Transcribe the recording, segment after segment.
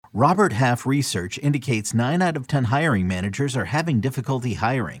Robert Half research indicates 9 out of 10 hiring managers are having difficulty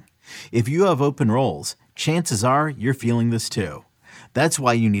hiring. If you have open roles, chances are you're feeling this too. That's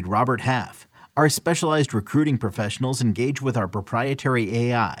why you need Robert Half. Our specialized recruiting professionals engage with our proprietary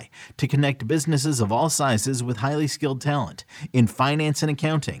AI to connect businesses of all sizes with highly skilled talent in finance and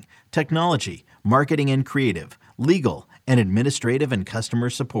accounting, technology, marketing and creative, legal, and administrative and customer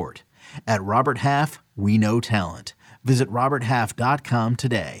support. At Robert Half, we know talent. Visit roberthalf.com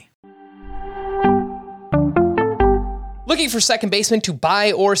today. Looking for second baseman to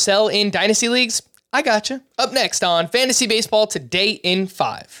buy or sell in dynasty leagues? I gotcha. Up next on Fantasy Baseball Today in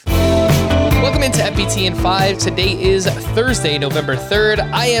 5. Welcome into FBT in 5. Today is Thursday, November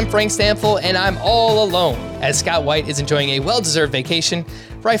 3rd. I am Frank Stanfill, and I'm all alone as Scott White is enjoying a well-deserved vacation.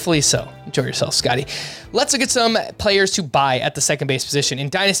 Rightfully so. Enjoy yourself, Scotty. Let's look at some players to buy at the second base position in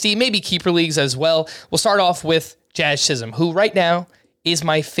Dynasty, maybe keeper leagues as well. We'll start off with Jazz Chisholm, who right now is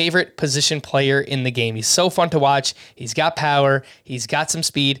my favorite position player in the game. He's so fun to watch. He's got power. He's got some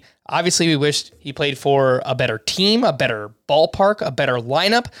speed. Obviously, we wished he played for a better team, a better ballpark, a better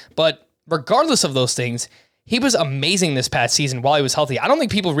lineup, but regardless of those things, he was amazing this past season while he was healthy. I don't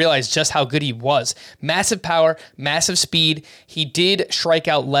think people realize just how good he was. Massive power, massive speed. He did strike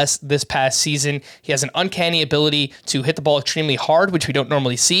out less this past season. He has an uncanny ability to hit the ball extremely hard, which we don't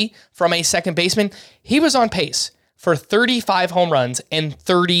normally see from a second baseman. He was on pace for 35 home runs and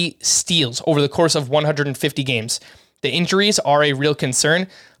 30 steals over the course of 150 games. The injuries are a real concern,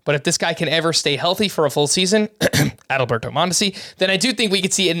 but if this guy can ever stay healthy for a full season, Adalberto Mondesi, then I do think we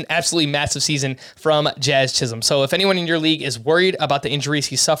could see an absolutely massive season from Jazz Chisholm. So if anyone in your league is worried about the injuries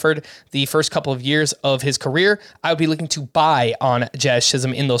he suffered the first couple of years of his career, I would be looking to buy on Jazz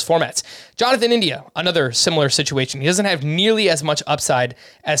Chisholm in those formats. Jonathan India, another similar situation. He doesn't have nearly as much upside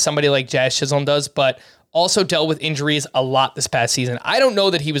as somebody like Jazz Chisholm does, but also dealt with injuries a lot this past season. I don't know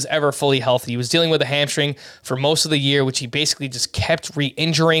that he was ever fully healthy. He was dealing with a hamstring for most of the year, which he basically just kept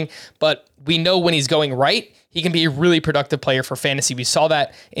re-injuring. But we know when he's going right, he can be a really productive player for fantasy. We saw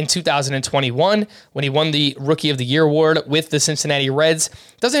that in 2021 when he won the Rookie of the Year award with the Cincinnati Reds.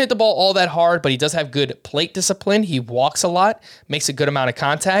 Doesn't hit the ball all that hard, but he does have good plate discipline. He walks a lot, makes a good amount of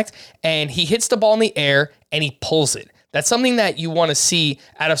contact, and he hits the ball in the air and he pulls it. That's something that you want to see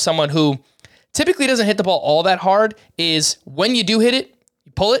out of someone who typically doesn't hit the ball all that hard. Is when you do hit it,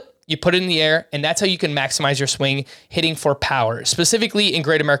 you pull it, you put it in the air, and that's how you can maximize your swing hitting for power, specifically in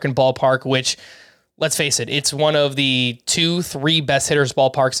Great American Ballpark, which, let's face it, it's one of the 2-3 best hitters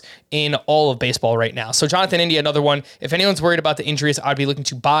ballparks in all of baseball right now. So Jonathan India, another one. If anyone's worried about the injuries, I'd be looking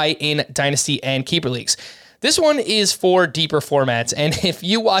to buy in Dynasty and Keeper Leagues. This one is for deeper formats, and if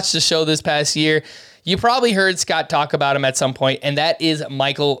you watched the show this past year, you probably heard Scott talk about him at some point, and that is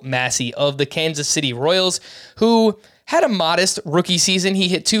Michael Massey of the Kansas City Royals, who had a modest rookie season. He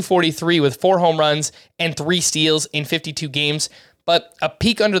hit .243 with 4 home runs and 3 steals in 52 games, but a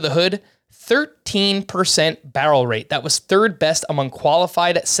peek under the hood, 13% barrel rate. That was third best among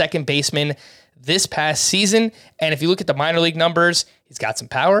qualified second basemen this past season, and if you look at the minor league numbers, he's got some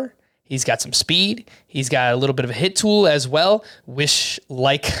power. He's got some speed. He's got a little bit of a hit tool as well. Wish,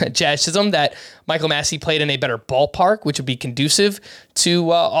 like Jazz Chisholm, that Michael Massey played in a better ballpark, which would be conducive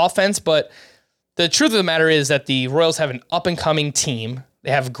to offense. But the truth of the matter is that the Royals have an up-and-coming team.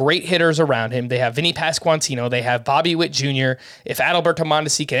 They have great hitters around him. They have Vinny Pasquantino. They have Bobby Witt Jr. If Adalberto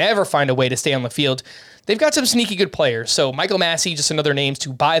Mondesi can ever find a way to stay on the field, they've got some sneaky good players. So Michael Massey, just another name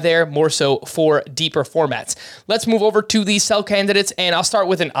to buy there, more so for deeper formats. Let's move over to the sell candidates, and I'll start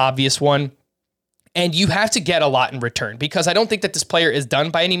with an obvious one. And you have to get a lot in return because I don't think that this player is done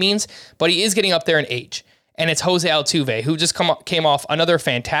by any means, but he is getting up there in age. And it's Jose Altuve, who just came off another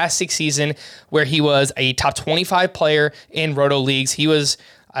fantastic season where he was a top 25 player in Roto leagues. He was,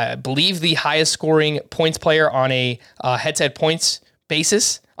 I believe, the highest scoring points player on a head-to-head points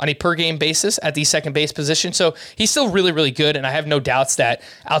basis, on a per-game basis at the second base position. So he's still really, really good, and I have no doubts that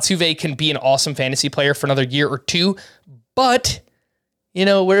Altuve can be an awesome fantasy player for another year or two. But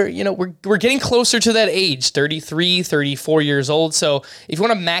we're getting closer to that age, 33, 34 years old. So if you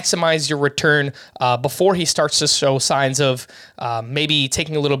want to maximize your return before he starts to show signs of maybe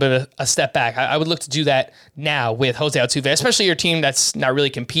taking a little bit of a step back, I would look to do that now with Jose Altuve, especially your team that's not really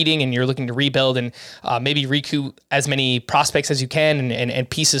competing and you're looking to rebuild and maybe recoup as many prospects as you can and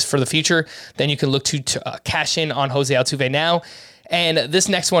pieces for the future. Then you can look to cash in on Jose Altuve now. And this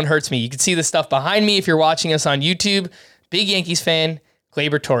next one hurts me. You can see the stuff behind me if you're watching us on YouTube. Big Yankees fan.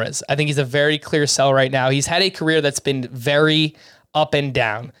 Gleyber Torres. I think he's a very clear sell right now. He's had a career that's been very up and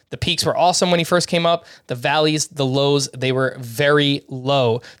down. The peaks were awesome when he first came up. The valleys, the lows, they were very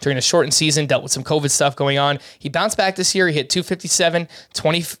low during a shortened season, dealt with some COVID stuff going on. He bounced back this year. He hit 257,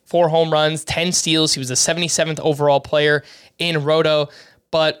 24 home runs, 10 steals. He was the 77th overall player in Roto,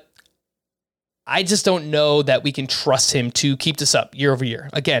 but I just don't know that we can trust him to keep this up year over year.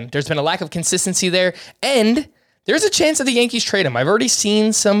 Again, there's been a lack of consistency there, and there's a chance that the Yankees trade him. I've already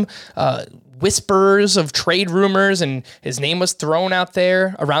seen some whispers of trade rumors, and his name was thrown out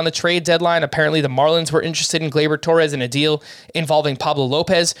there around the trade deadline. Apparently, the Marlins were interested in Gleyber Torres in a deal involving Pablo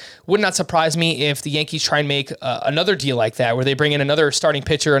Lopez. Would not surprise me if the Yankees try and make another deal like that, where they bring in another starting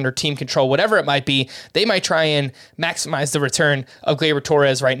pitcher under team control, whatever it might be. They might try and maximize the return of Gleyber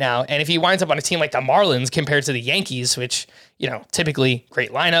Torres right now. And if he winds up on a team like the Marlins compared to the Yankees, which, typically great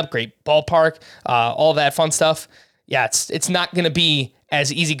lineup, great ballpark, all that fun stuff, yeah, it's not going to be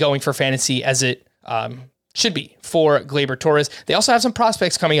as easygoing for fantasy as it should be for Gleyber Torres. They also have some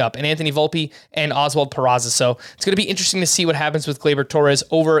prospects coming up in Anthony Volpe and Oswald Peraza. So it's going to be interesting to see what happens with Gleyber Torres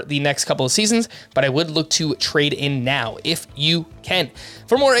over the next couple of seasons, but I would look to trade in now if you can.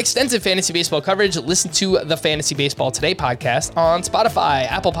 For more extensive fantasy baseball coverage, listen to the Fantasy Baseball Today podcast on Spotify,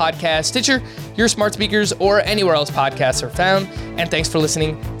 Apple Podcasts, Stitcher, your smart speakers, or anywhere else podcasts are found. And thanks for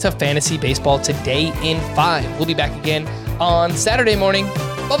listening to Fantasy Baseball Today in 5. We'll be back again on Saturday morning.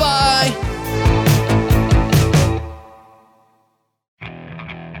 Bye-bye!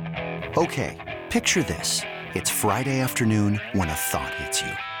 Okay, picture this. It's Friday afternoon when a thought hits you.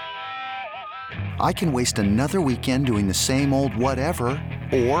 I can waste another weekend doing the same old whatever,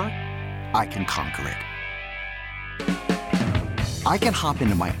 or I can conquer it. I can hop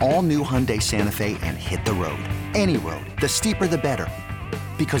into my all-new Hyundai Santa Fe and hit the road. Any road. The steeper, the better.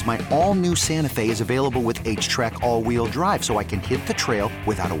 Because my all-new Santa Fe is available with H-Track all-wheel drive, so I can hit the trail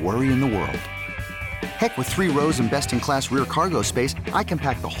without a worry in the world. Heck, with 3 rows and best-in-class rear cargo space, I can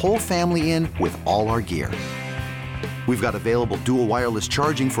pack the whole family in with all our gear. We've got available dual wireless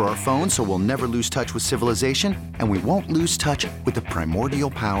charging for our phones, so we'll never lose touch with civilization, and we won't lose touch with the primordial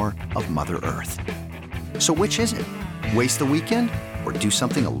power of Mother Earth. So which is it? Waste the weekend or do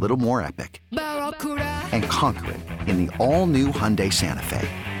something a little more epic? And conquer it in the all-new Hyundai Santa Fe.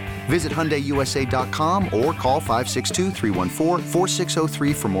 Visit HyundaiUSA.com or call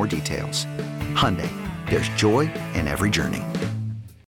 562-314-4603 for more details. Hyundai. There's joy in every journey.